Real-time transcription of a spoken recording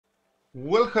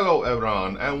Well, hello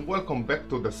everyone and welcome back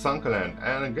to the Sunkenland.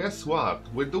 And guess what?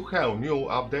 We do have new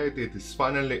update. It is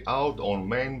finally out on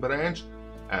main branch.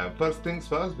 And first things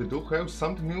first, we do have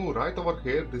something new right over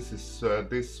here. This is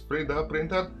this 3D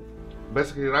printer.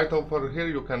 Basically right over here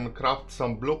you can craft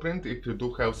some blueprint if you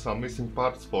do have some missing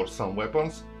parts for some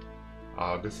weapons.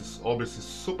 This is obviously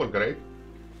super great,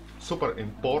 super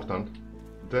important.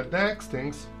 The next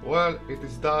things, well, it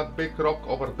is that big rock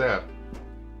over there.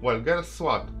 Well, guess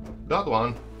what? That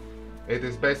one, it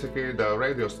is basically the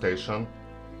radio station.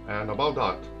 And about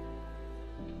that,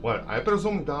 well, I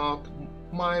presume that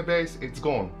my base it's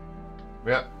gone.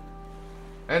 Yeah,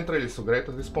 ain't really so great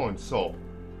at this point, so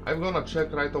I'm gonna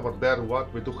check right over there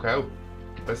what we do have.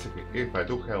 Basically, if I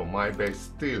do have my base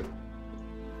still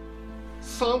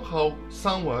somehow,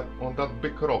 somewhere on that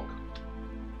big rock.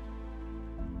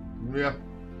 Yeah.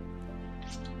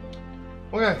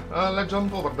 Okay, let's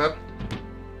jump over there.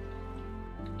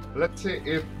 Let's see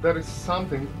if there is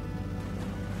something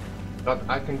that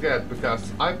I can get,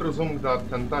 because I presume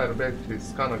that entire base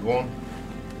is kinda gone.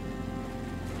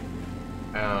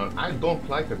 And I don't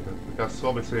like it, because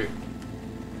obviously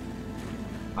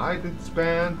I did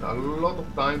spend a lot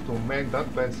of time to make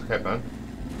that base happen.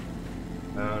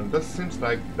 And this seems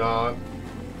like that...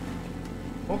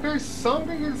 Okay,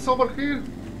 something is over here.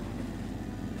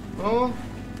 Oh.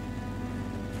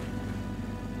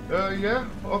 Yeah,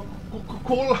 oh,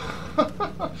 cool.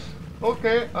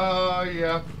 Okay,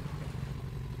 yeah.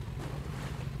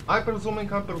 I'm presuming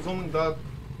that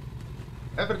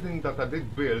everything that I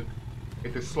did build,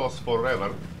 it is lost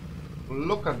forever.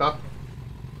 Look at that.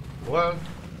 Well,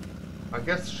 I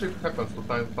guess shit happens from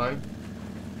time to time.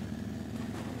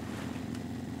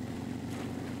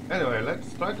 Anyway,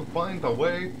 let's try to find a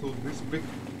way to this big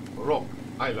rock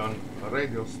island, a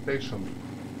radio station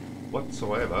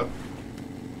whatsoever.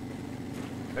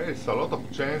 There is a lot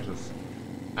of changes,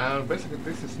 and basically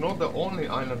this is not the only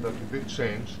island that we did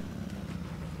change,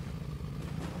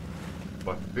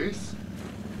 but this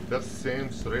just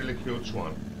seems really huge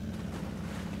one.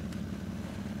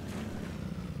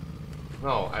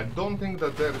 Now, I don't think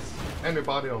that there is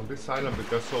anybody on this island,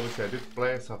 because obviously I did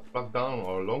place a flag down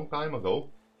a long time ago.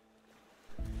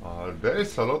 There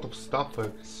is a lot of stuff,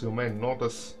 as you may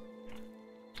notice.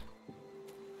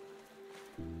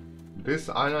 This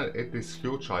island, it is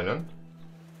huge island.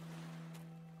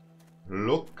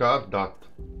 Look at that.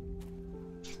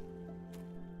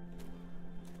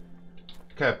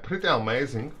 Okay, pretty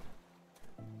amazing.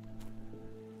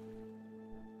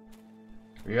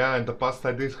 Yeah, in the past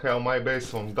I did have my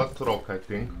base on that rock, I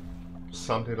think.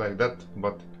 Something like that,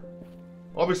 but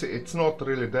obviously it's not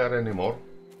really there anymore.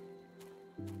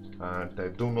 And I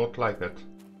do not like it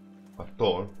at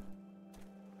all.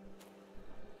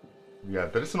 Yeah,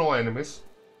 there is no enemies.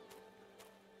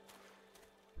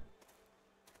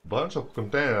 Bunch of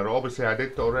container. Obviously I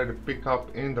did already pick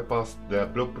up in the past the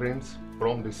blueprints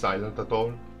from this island at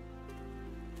all.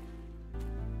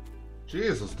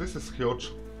 Jesus, this is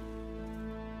huge.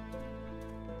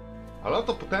 A lot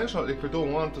of potential if you do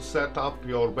want to set up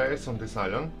your base on this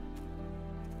island.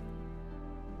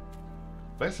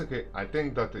 Basically, I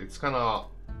think that it's kinda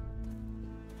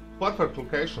perfect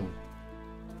location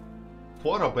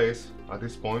for a base at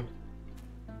this point.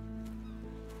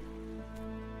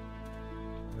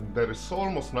 And there is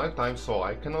almost night time, so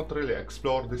I cannot really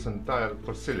explore this entire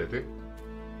facility.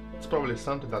 It's probably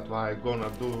something that I'm gonna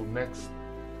do next,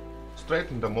 straight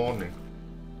in the morning.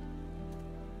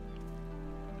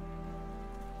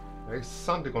 There is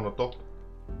something on the top.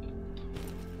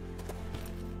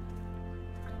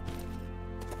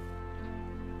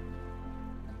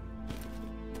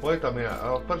 Wait a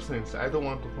minute, first things, I don't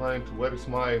want to find where is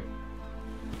my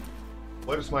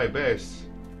base?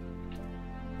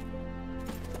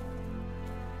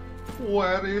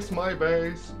 Where is my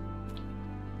base?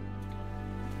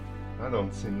 I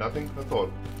don't see nothing at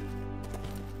all.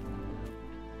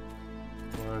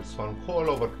 There's one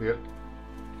hole over here.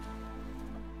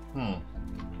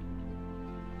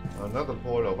 Another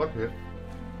hole over here.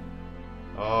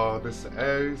 This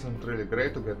air isn't really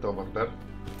great to get over there.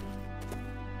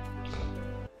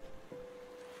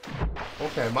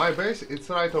 Okay, my base it's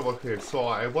right over here, so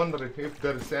I wonder if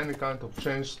there is any kind of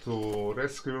change to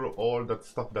rescue all that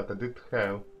stuff that I did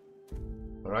have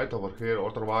right over here.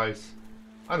 Otherwise,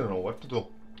 I don't know what to do.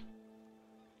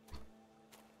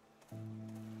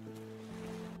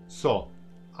 So,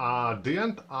 at the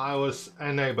end I was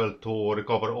unable to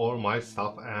recover all my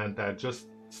stuff, and I just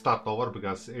start over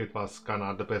because it was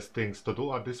kinda the best things to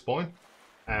do at this point,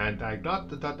 and I glad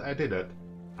that I did it.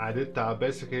 I did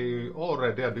basically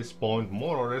already at this point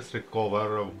more or less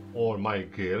recover all my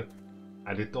gear.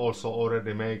 I did also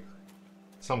already make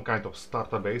some kind of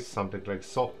starter base, something like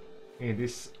so, in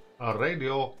this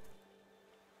radio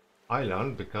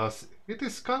island, because it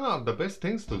is kind of the best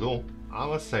things to do, I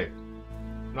must say.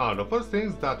 Now, the first thing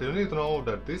is that you need to know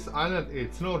that this island,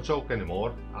 it's no joke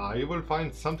anymore. You will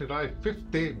find something like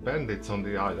 50 bandits on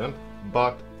the island,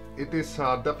 but it is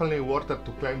definitely worth it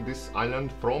to claim this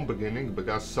island from beginning,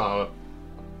 because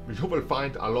you will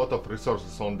find a lot of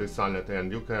resources on this island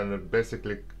and you can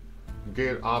basically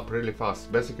gear up really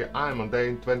fast. Basically, I'm on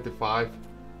day 25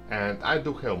 and I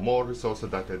do have more resources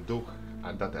that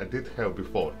I did have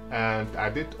before. And I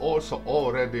did also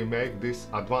already make this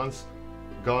advanced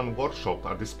gun workshop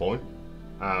at this point.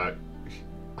 I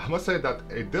must say that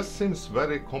it just seems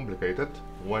very complicated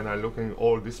when I looking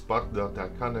all this part that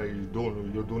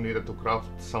you do need to craft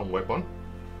some weapon.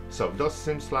 So it just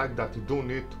seems like that you do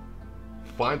need to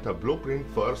find a blueprint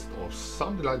first or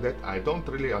something like that. I don't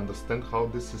really understand how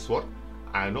this is work.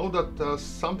 I know that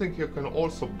something you can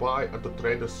also buy at the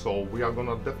trader, so we are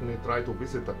gonna definitely try to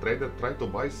visit the trader, try to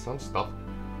buy some stuff.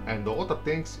 And the other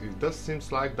things, it just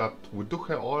seems like that we do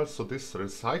have also this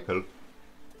recycle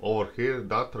over here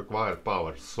that require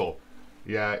power. So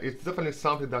yeah, it's definitely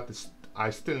something that I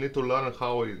still need to learn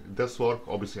how it does work.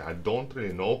 Obviously I don't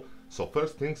really know. So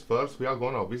first things first, we are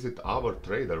gonna visit our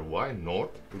trader. Why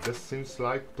not? It just seems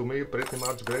like to me pretty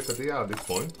much great idea at this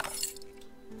point.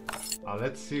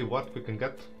 Let's see what we can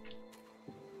get.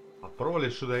 Probably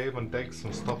should I even take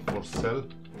some stuff for sale.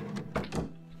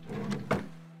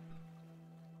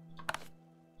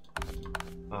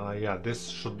 Yeah, this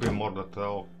should be more than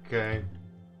okay.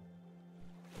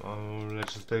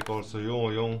 Let's just take also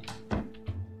you.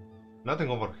 Nothing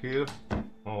over here.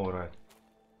 Alright.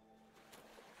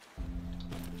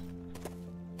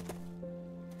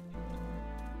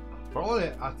 Probably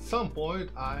at some point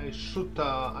I should,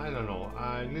 I don't know,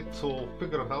 I need to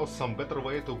figure out some better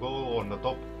way to go on the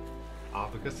top.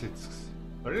 Because it's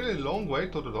a really long way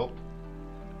to the top.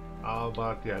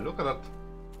 But yeah, look at that.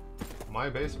 My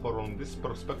base from this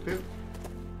perspective.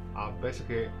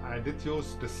 Basically I did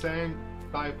use the same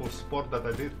type of support that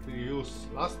I did use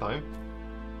last time,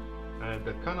 and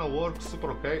it kinda works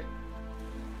super okay.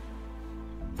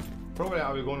 Probably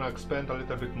I will gonna expand a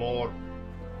little bit more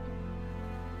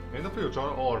in the future,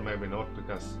 or maybe not,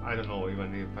 because I don't know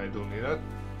even if I do need it.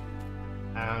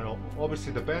 And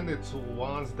obviously the bandits,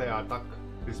 once they attack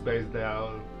this base, they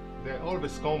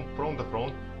always come from the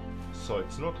front, so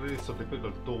it's not really so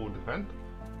difficult to defend.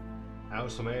 I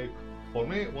also make, for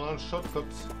me, one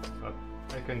shortcuts that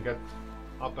I can get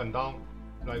up and down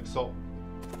like so.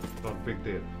 Not big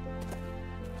deal.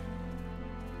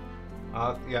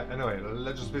 Yeah, anyway,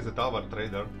 let's just visit our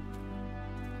trader.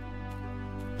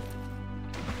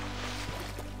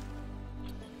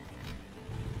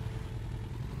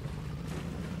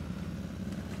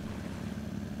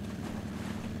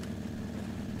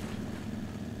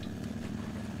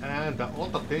 And the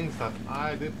other things that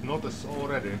I did notice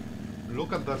already,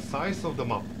 look at the size of the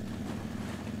map.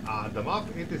 The map,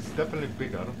 it is definitely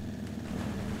bigger.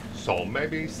 So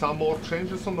maybe some more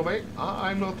changes on the way?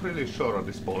 I'm not really sure at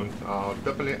this point.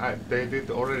 Definitely they did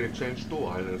already change 2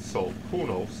 islands, so who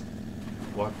knows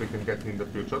what we can get in the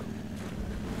future.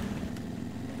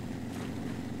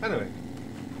 Anyway,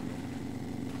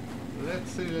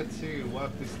 let's see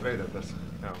what this trader does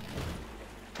have.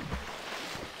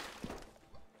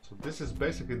 So this is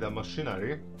basically the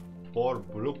machinery for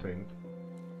blueprint.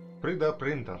 The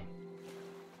printer.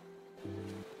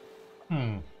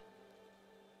 No,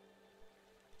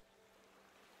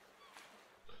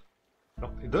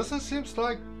 it doesn't seem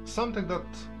like something that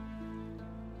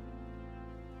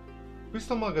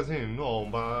pistol magazine, no,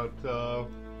 but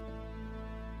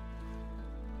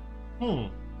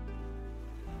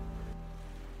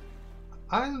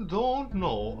I don't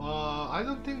know. I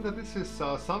don't think that this is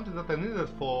something that I needed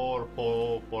for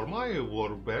my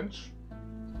workbench.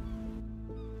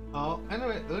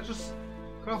 Anyway, let's just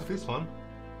craft this one.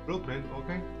 Blueprint,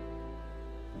 okay.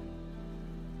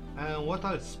 And what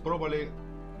else? Probably,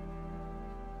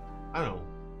 I don't know.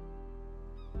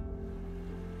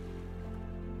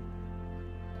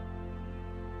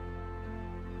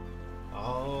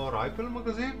 Rifle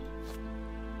magazine?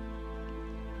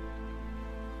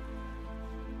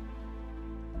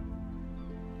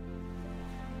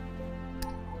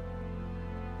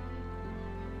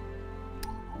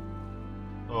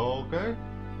 Okay.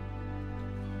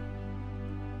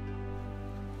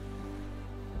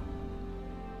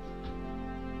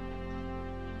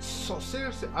 So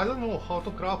seriously, I don't know how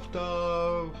to craft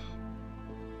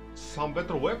some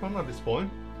better weapon at this point.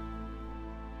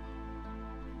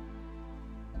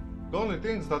 The only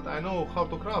things that I know how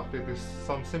to craft it is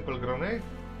some simple grenade.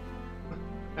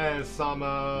 and some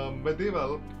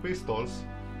medieval pistols.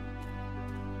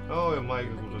 Oh my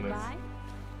goodness.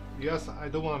 Yes, I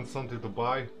do want something to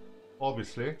buy,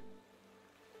 obviously.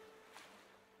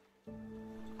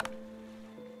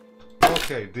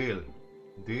 Okay, deal.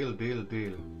 Deal.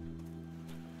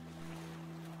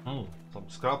 Some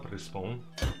scrap respawn.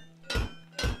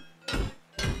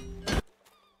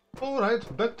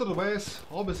 Alright, back to the base.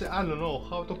 Obviously, I don't know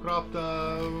how to craft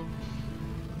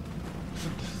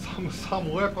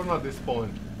some weapon at this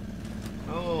point.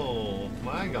 Oh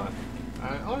my god.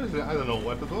 Honestly, I don't know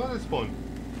what to do at this point.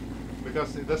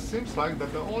 Because it just seems like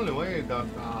that the only way that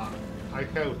I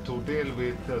have to deal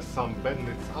with some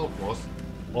bandits outposts.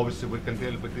 Obviously, we can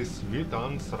deal with this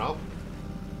mutant stuff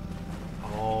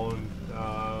on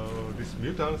this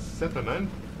mutant settlement.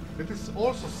 It is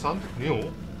also something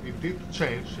new. It did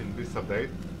change in this update.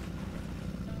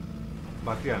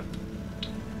 But yeah.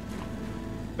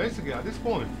 Basically, at this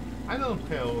point, I don't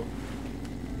have...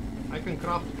 I can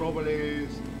craft probably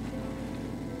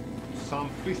some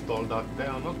pistol that they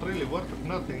are not really worth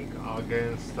nothing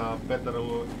against better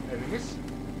enemies.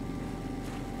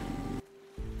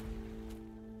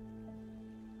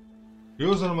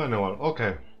 User manual,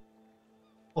 okay.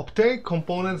 Obtain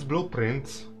components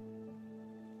blueprints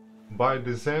by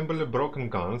disassembling broken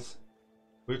guns,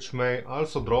 which may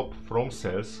also drop from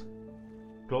cells,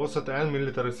 closet and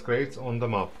military crates on the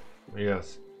map.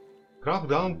 Yes. Craft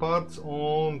down parts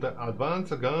on the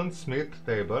advanced gunsmith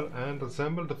table and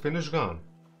assemble the finished gun.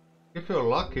 If you're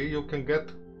lucky, you can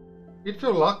get... If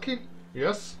you're lucky,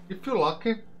 yes, if you're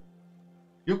lucky,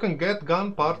 you can get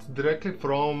gun parts directly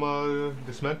from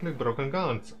dismantling broken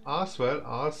guns, as well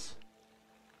as,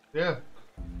 yeah,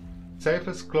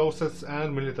 safes, closets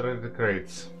and military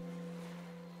crates.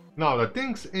 Now the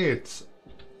thing is,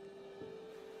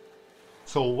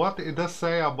 so what it does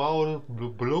say about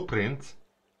blueprints?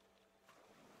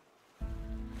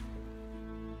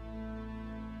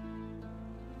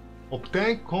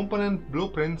 Obtain component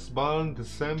blueprints by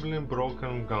disassembling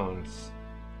broken guns.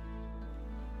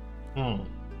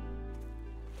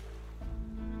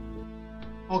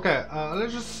 Okay,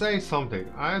 let's just say something.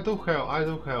 I do have,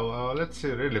 let's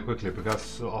see really quickly,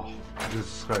 because, oh,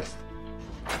 Jesus Christ.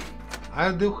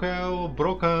 I do have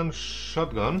broken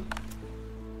shotgun,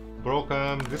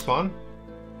 broken this one.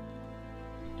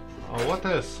 What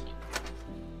else?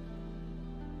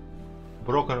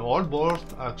 Broken old bolt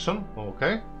action,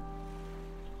 okay.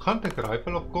 Hunting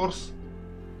rifle, of course.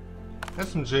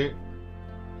 SMG.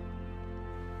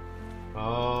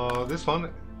 This one.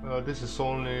 This is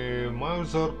only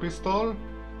Mauser pistol.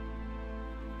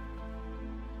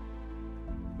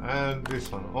 And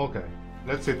this one, okay.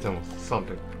 Let's see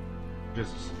something.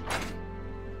 Jesus.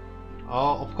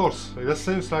 Of course, it just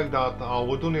seems like that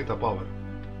we do need a power.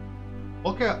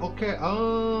 Okay,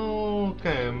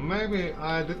 maybe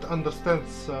I did understand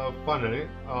finally,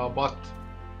 but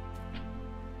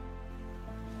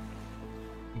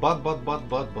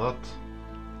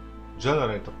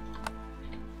generator.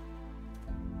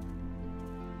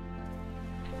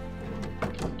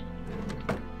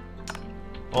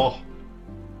 Oh,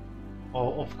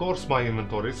 of course my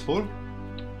inventory is full.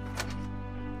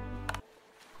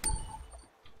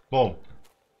 Boom.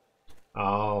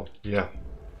 Yeah.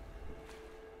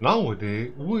 Now we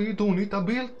do need a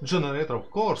build generator, of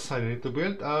course. I need to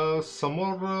build some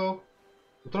more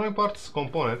electronic parts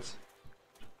components.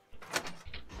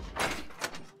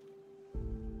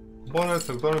 Components,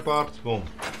 electronic parts, boom.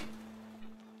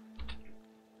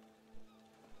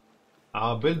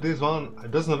 Build this one.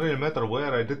 It doesn't really matter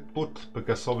where I did put,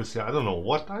 because obviously I don't know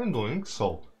what I'm doing,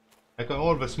 so I can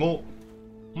always move.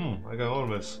 I can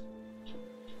always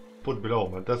put below,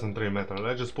 but it doesn't really matter.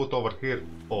 Let's just put over here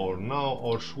for now,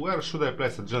 or where should I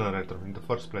place a generator in the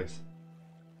first place?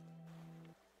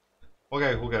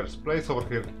 Okay, who cares? Place over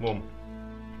here, boom.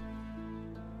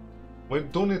 We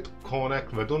do need to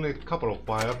connect, we do need a couple of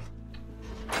wire.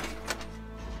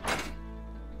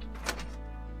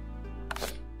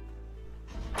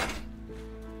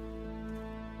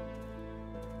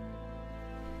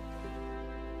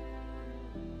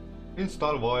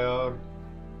 Install wire.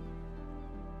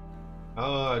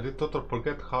 I did totally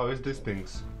forget how is these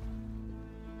things.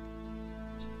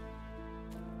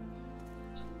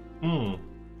 Well,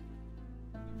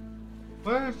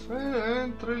 it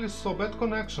ain't really so bad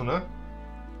connection, eh?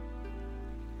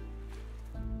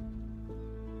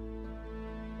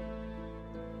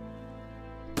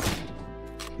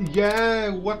 Yeah,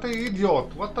 what an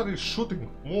idiot! What are you shooting?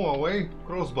 Move away,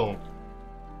 crossbow.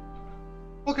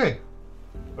 Okay.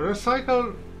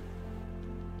 Recycle.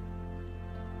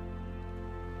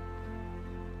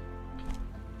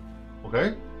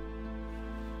 Okay.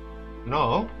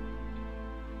 No.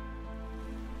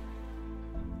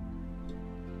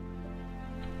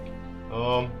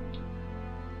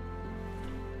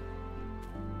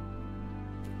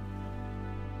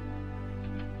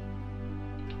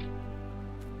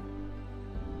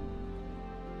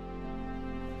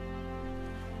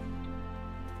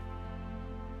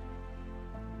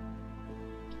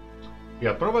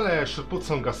 Yeah, probably I should put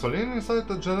some gasoline inside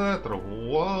the generator.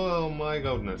 Whoa, my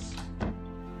goodness.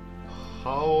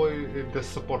 How is this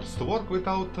supposed to work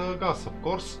without gas, of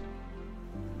course?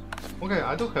 Okay,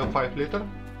 I do have 5 liter.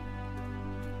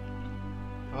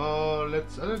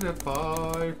 Let's add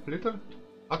 5 liter.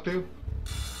 Active.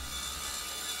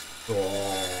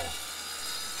 Oh.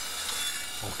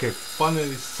 Okay,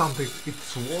 finally something.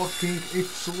 It's working.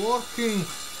 It's working.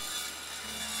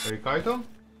 Take item.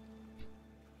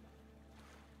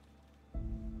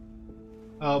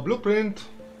 Blueprint.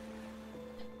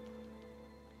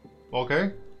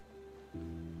 Okay.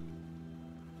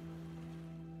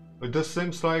 It just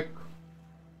seems like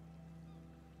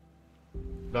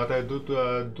that I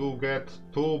do get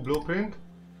 2 blueprint.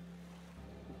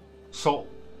 So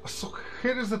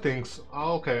here is the things.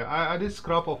 Okay, I did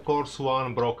scrap, of course,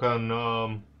 one broken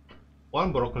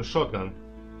shotgun.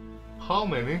 How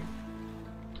many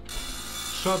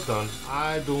shotgun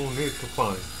I do need to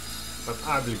find? But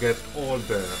I will get all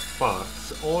the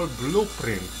parts, all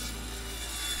blueprints.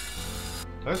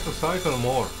 Let's recycle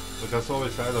more, because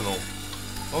always I don't know.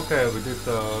 Okay, we did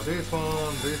this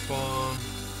one, this one.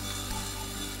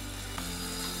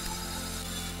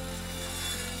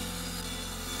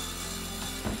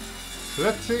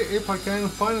 Let's see if I can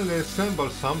finally assemble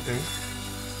something.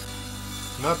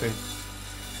 Nothing.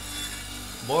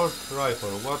 Bolt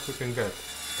rifle, what we can get?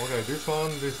 Okay, this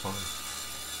one, this one.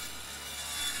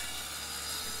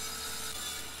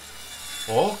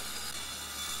 Oh?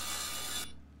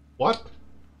 What?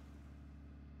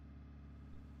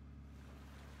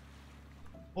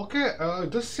 Okay,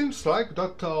 this seems like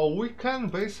that we can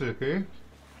basically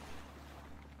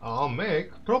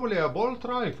make probably a bolt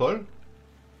rifle.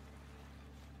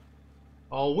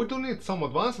 We do need some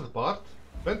advanced parts,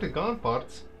 20 gun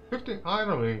parts, 50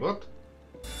 iron ingot.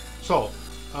 So,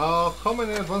 how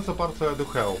many advanced parts do I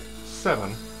have?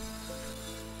 7.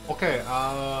 Okay,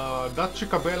 that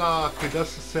Chicabella, he does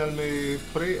sell me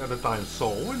 3 at a time, so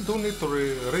we do need to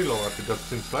reload it, just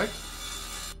seems like.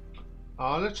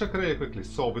 Let's check really quickly.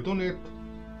 So we do need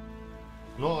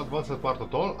no advanced part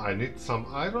at all. I need some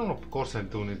iron, of course I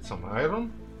do need some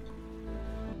iron.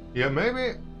 Yeah,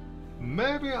 maybe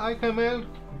I can make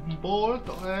bolt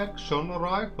action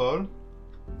rifle.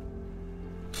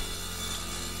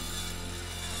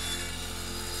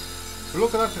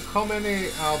 Look at how many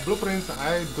blueprints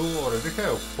I do already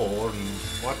have for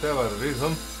whatever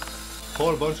reason.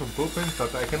 Whole bunch of blueprints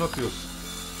that I cannot use.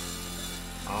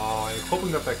 I'm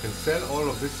hoping that I can sell all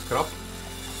of this scrap.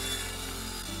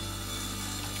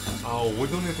 We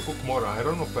do need to cook more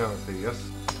iron, apparently, yes.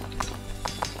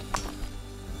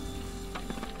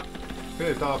 Fill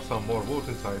it up, some more wood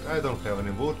inside. I don't have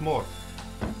any wood more.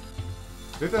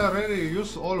 Did I already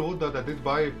use all wood that I did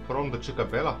buy from the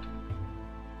Chicabella?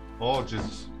 Oh,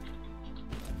 Jesus.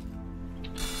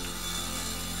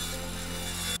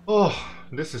 Oh,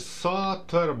 this is so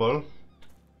terrible.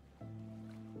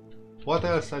 What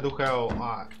else I do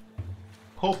have?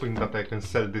 Hoping that I can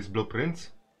sell these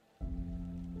blueprints.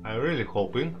 I'm really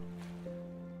hoping.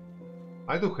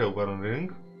 I do have one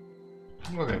ring.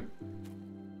 Okay.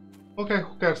 Okay,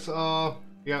 who cares?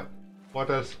 Yeah.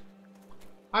 What else?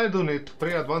 I do need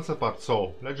 3 advanced parts,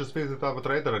 so let's just visit our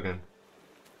trader again.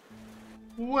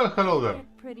 Well, hello there.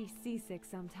 Get pretty seasick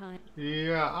sometimes.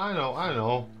 Yeah, I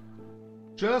know.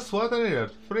 Just what I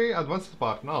needed. 3 advanced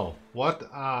parts. Now, what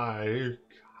I'm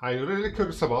really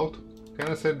curious about. Can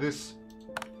I set this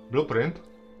blueprint?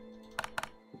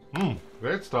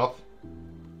 Great stuff.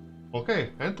 Okay,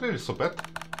 entry is so bad.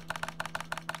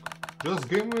 Just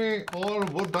give me all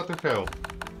wood that you have.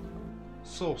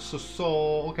 So,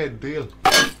 okay, deal.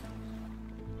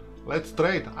 Let's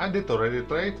trade. I did already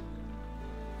trade.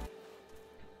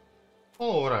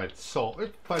 Alright, so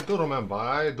if I do remember,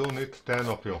 I do need 10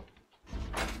 of you.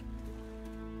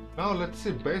 Now let's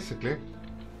see, basically.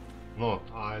 No,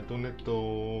 I do need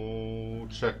to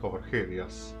check over here,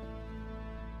 yes.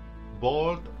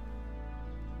 Bolt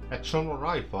action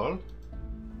rifle.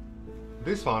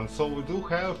 This one, so we do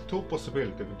have 2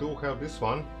 possibilities. We do have this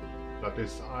one, that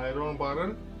is iron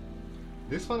barrel.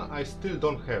 This one I still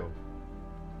don't have.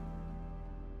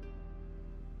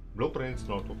 Blueprints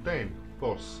not obtained, of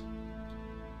course.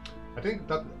 I think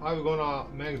that I'm gonna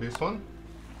make this one.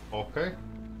 Okay.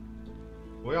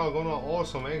 We are gonna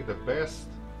also make the best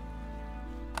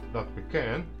that we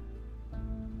can.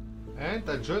 And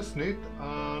I just need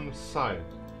a side.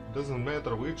 Doesn't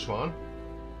matter which one.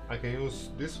 I can use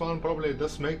this one, probably it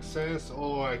does make sense,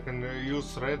 or I can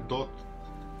use red dot.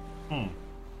 I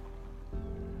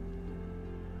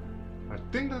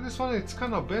think that this one it's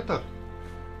kinda better.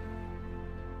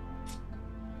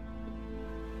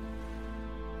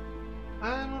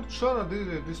 I'm not sure I did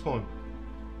it at this point.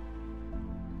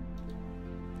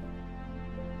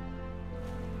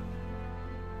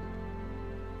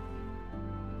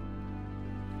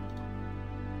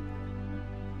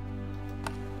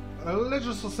 Let's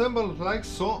just assemble like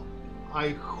so.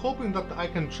 I'm hoping that I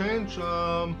can change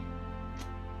the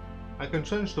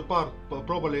part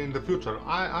probably in the future.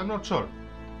 I'm not sure.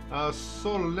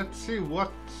 So let's see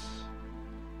what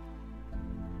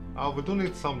we do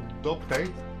need some duct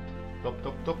tape.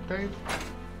 Duct tape.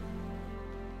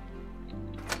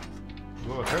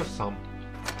 We'll have some.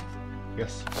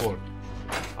 Yes, cool.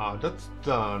 That's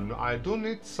done. I do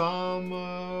need some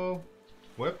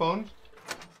weapons.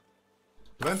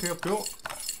 20 of you.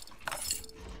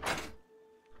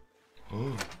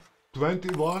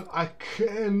 21. I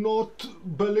cannot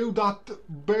believe that.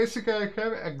 Basically, I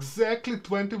have exactly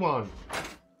 21.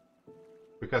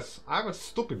 Because I was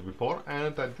stupid before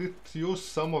and I did use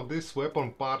some of these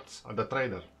weapon parts at the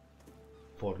trader.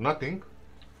 For nothing.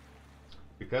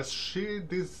 Because she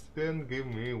didn't give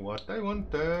me what I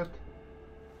wanted.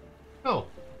 No.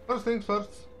 First things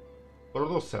first.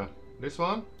 Producer. This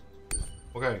one.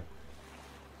 Okay.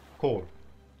 Cool.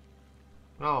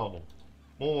 Now,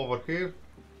 move over here.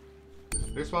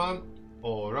 This one.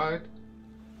 Alright.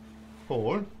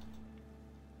 Cool.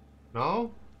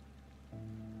 Now.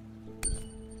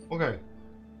 Okay.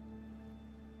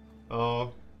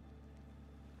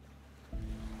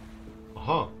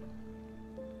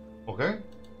 Okay.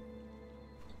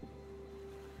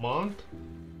 Mount.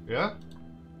 Yeah.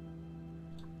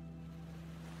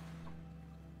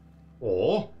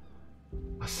 Oh.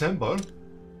 Assemble.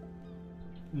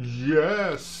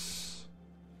 Yes.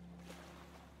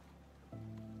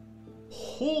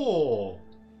 Oh.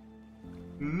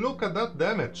 Look at that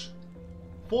damage.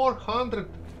 400.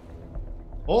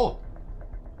 Oh.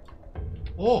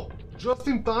 Oh. Just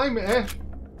in time, eh?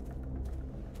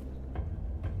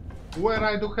 Where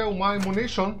I do have my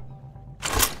ammunition.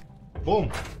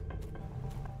 Boom.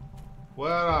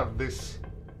 Where are these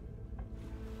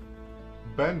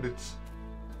bandits?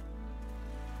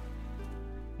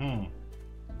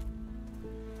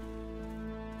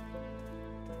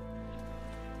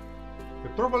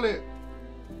 They're probably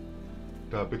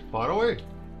a bit far away.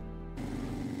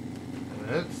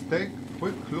 Let's take a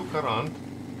quick look around.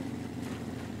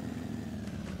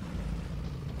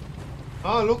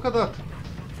 Ah, look at that.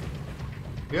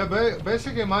 Yeah,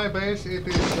 basically my base, it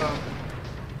is...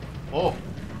 oh.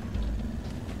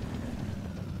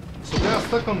 So they are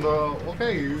stuck on the...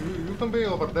 Okay, you can be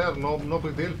over there, no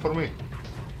big deal for me.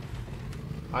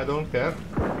 I don't care.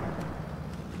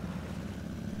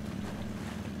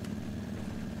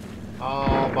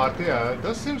 But yeah,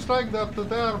 this seems like that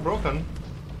they are broken.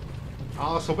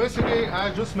 So basically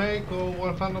I just make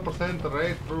 100%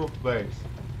 raid-proof base.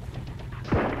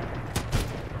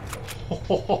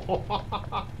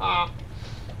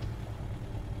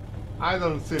 I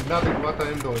don't see nothing what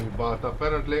I'm doing, but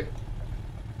apparently...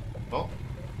 Oh.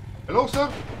 Hello, sir?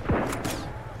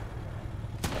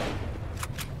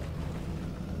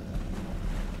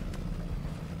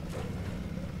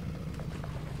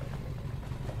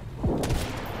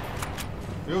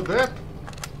 You dead?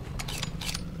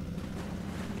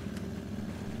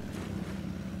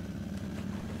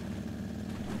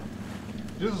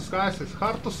 Jesus Christ, it's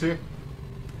hard to see.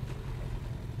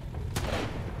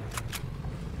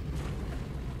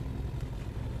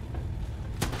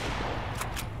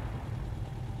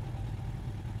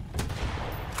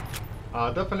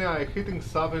 Definitely I'm hitting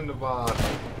something, but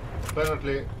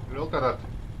apparently, look at that.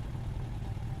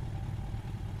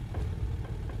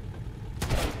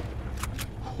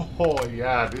 Oh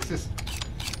yeah, this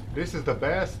is the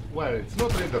best. Well, it's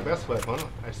not really the best weapon.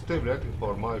 I'm still waiting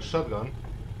for my shotgun.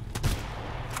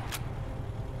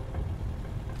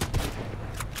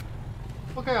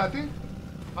 Okay, I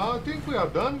think we are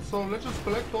done. So let's just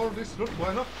collect all this loot.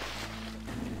 Why not?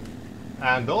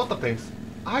 And the other things,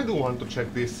 I do want to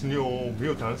check this new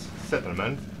mutants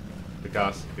settlement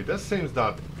because it does seem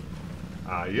that,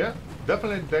 yeah,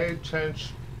 definitely they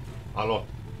change a lot.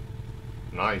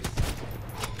 Nice.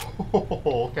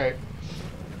 Okay.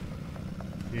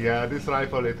 Yeah, this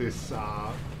rifle, it is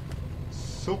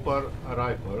super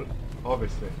rifle,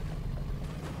 obviously.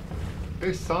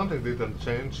 This something didn't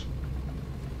change.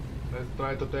 Let's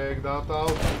try to take that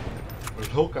out.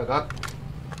 Look at that.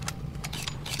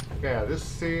 Okay, I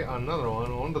just see another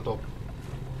one on the top.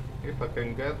 If I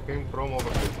can get him from over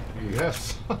here.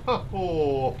 Yes!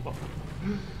 Oh.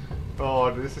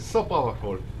 Oh, this is so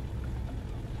powerful.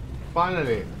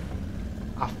 Finally,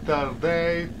 after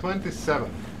day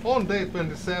 27. On day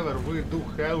 27 we do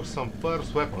have some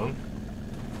first weapon.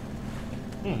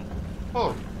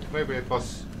 Or maybe it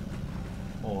was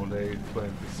on day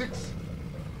 26.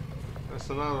 There's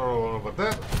another one over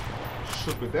there.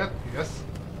 Should be that, yes.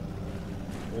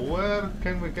 Where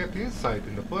can we get inside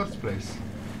in the first place?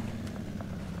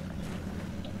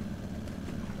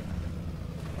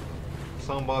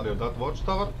 Somebody at that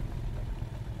watchtower?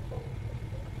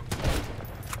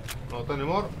 Not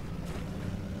anymore.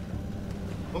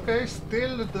 Okay,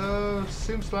 still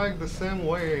seems like the same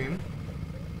way in.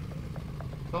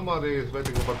 Somebody is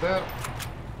waiting over there.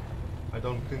 I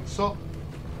don't think so.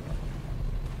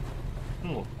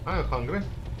 I'm hungry.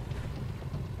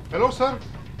 Hello, sir.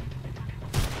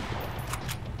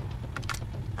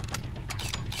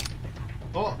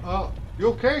 Oh, you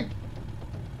okay?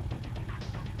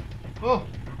 Oh,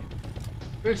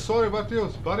 very sorry about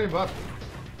you, buddy, but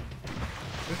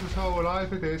this is how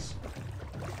life it is.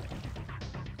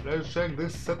 Let's check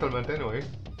this settlement anyway.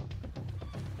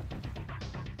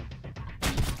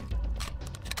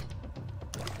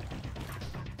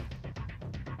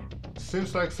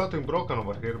 Seems like something broken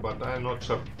over here, but I'm not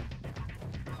sure.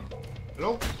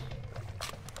 Hello?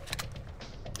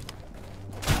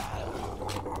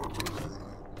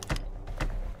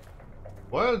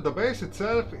 Well, the base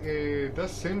itself, it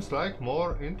does seems like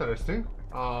more interesting.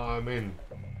 I mean,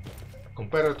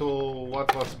 compared to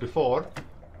what was before.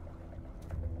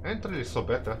 Entry is so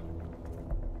better.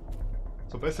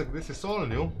 So basically this is all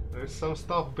new. There is some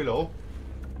stuff below.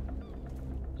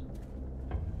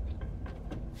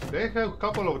 They have a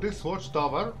couple of this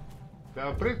watchtower. They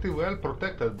are pretty well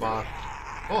protected, but...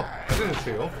 Oh, I didn't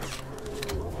see you.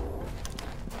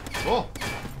 Oh!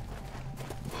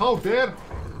 How dare!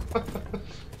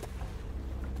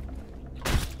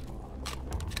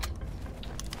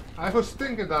 I was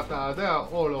thinking that they are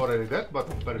all already dead, but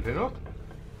apparently not.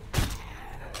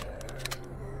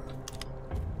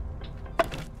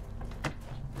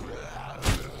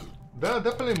 There are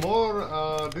definitely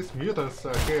more these mutants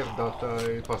here that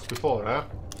it was before, eh?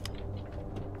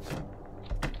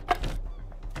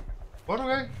 But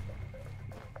okay.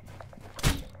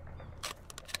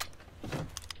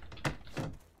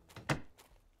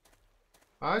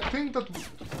 I think that...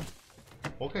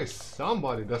 Okay,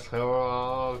 somebody does have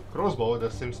a crossbow,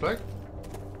 that seems like.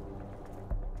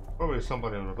 Probably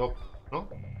somebody on the top, no?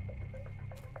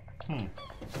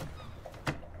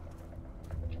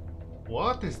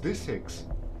 What is this X?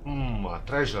 A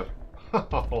treasure.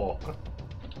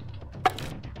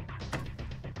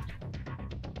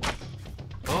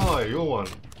 Ah, you one.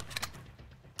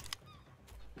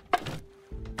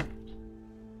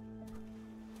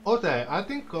 Okay, I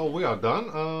think we are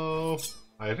done.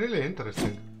 Really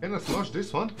interesting. Can I smash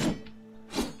this one?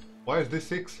 Why is this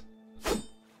 6?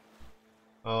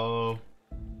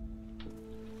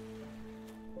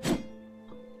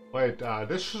 Wait,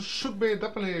 this should be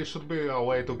definitely should be a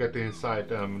way to get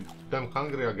inside. I'm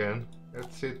hungry again.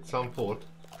 Let's eat some food.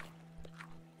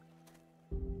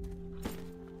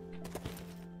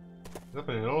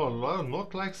 Definitely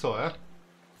not like so, eh?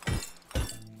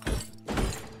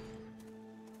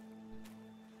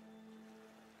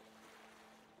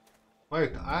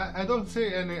 Wait, I don't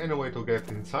see any way to get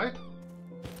inside.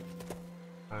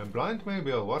 I'm blind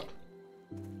maybe or what?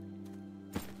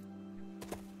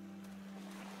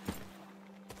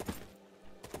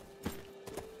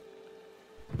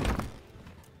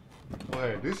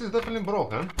 Okay, this is definitely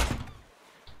broken.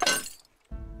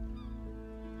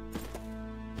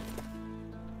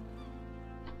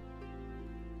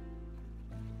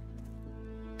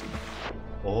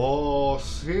 Oh,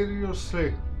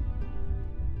 seriously?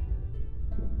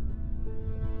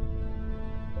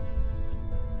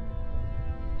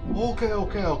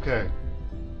 Okay.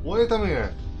 Wait a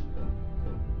minute.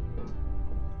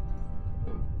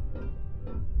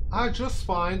 I just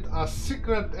find a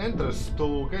secret entrance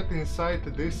to get inside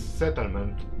this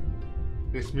settlement.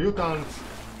 These mutants...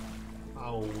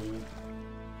 Oh.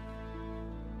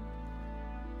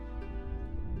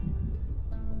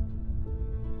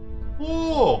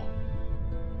 Whoa!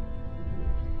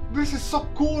 This is so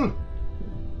cool!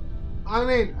 I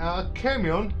mean, a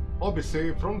camion,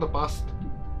 obviously from the past,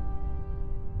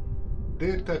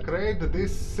 did create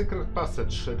this secret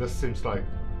passage, this seems like.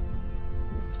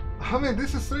 I mean,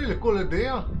 this is really cool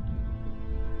idea.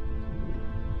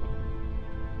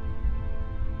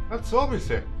 That's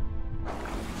obviously.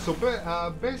 So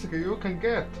basically you can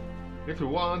get if you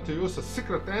want to use a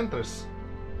secret entrance,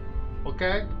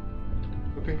 okay,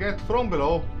 you can get from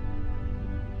below.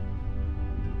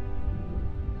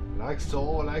 Like so,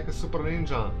 like a super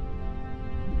ninja.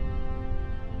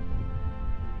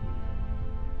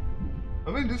 I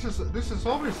mean, this is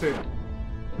obviously,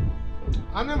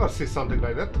 I never see something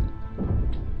like that.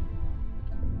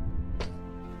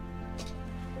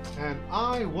 And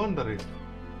I wonder it.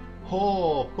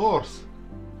 Oh, of course.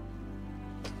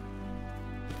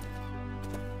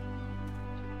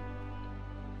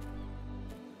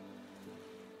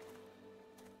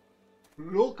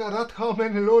 Look at that, how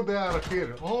many loot there are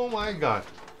here. Oh my god.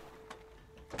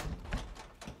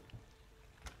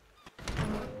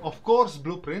 Of course,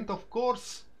 blueprint, of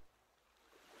course.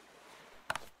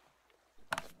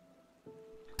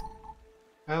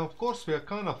 And of course we are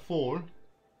kind of full.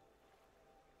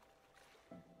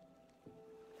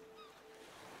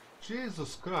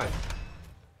 Jesus Christ.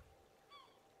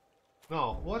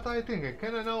 Now, what I think,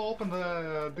 can I now open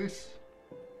this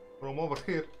from over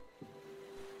here?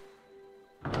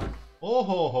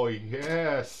 Oh,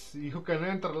 yes, you can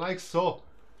enter like so,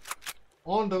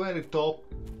 on the very top,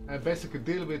 and basically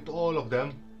deal with all of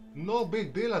them. No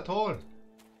big deal at all.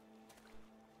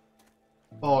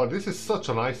 Oh, this is such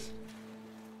a nice,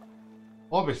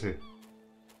 obviously,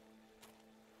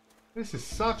 this is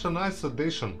such a nice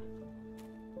addition.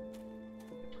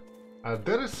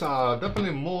 There is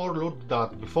definitely more loot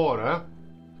than before, eh?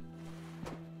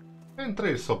 And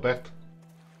 3 is so bad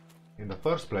in the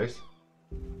first place.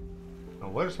 Now,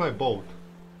 where's my boat?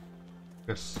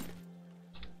 Yes.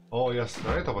 Oh, yes,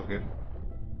 right over here.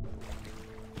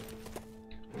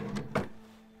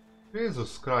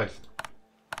 Jesus Christ.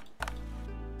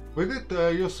 We did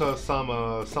use some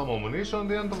ammunition at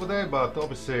the end of the day, but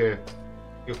obviously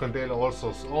you can deal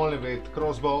also only with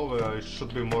crossbow. It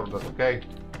should be more than okay.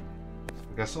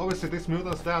 Because obviously these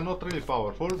mutants, they are not really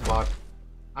powerful, but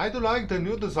I do like the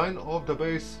new design of the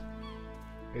base.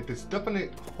 It is definitely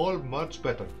whole much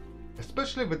better.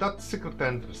 Especially with that secret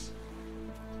entrance.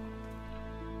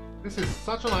 This is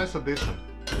such a nice addition.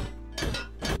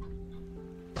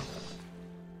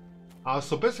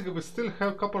 So basically we still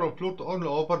have a couple of loot all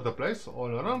over the place,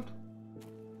 all around.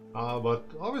 But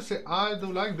obviously I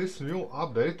do like this new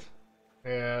update.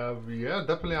 Yeah,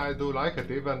 definitely I do like it,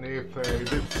 even if it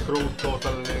did screw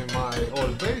totally my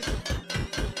old base.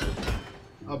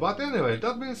 But anyway,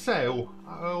 that being said,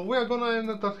 we are gonna end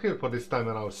it here for this time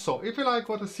around. So if you like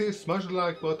what you see, smash the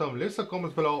like button, leave some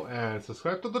comments below and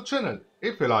subscribe to the channel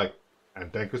if you like.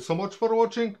 And thank you so much for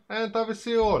watching, and I will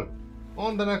see you all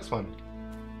on the next one.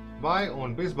 Bye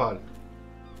on Bisbal.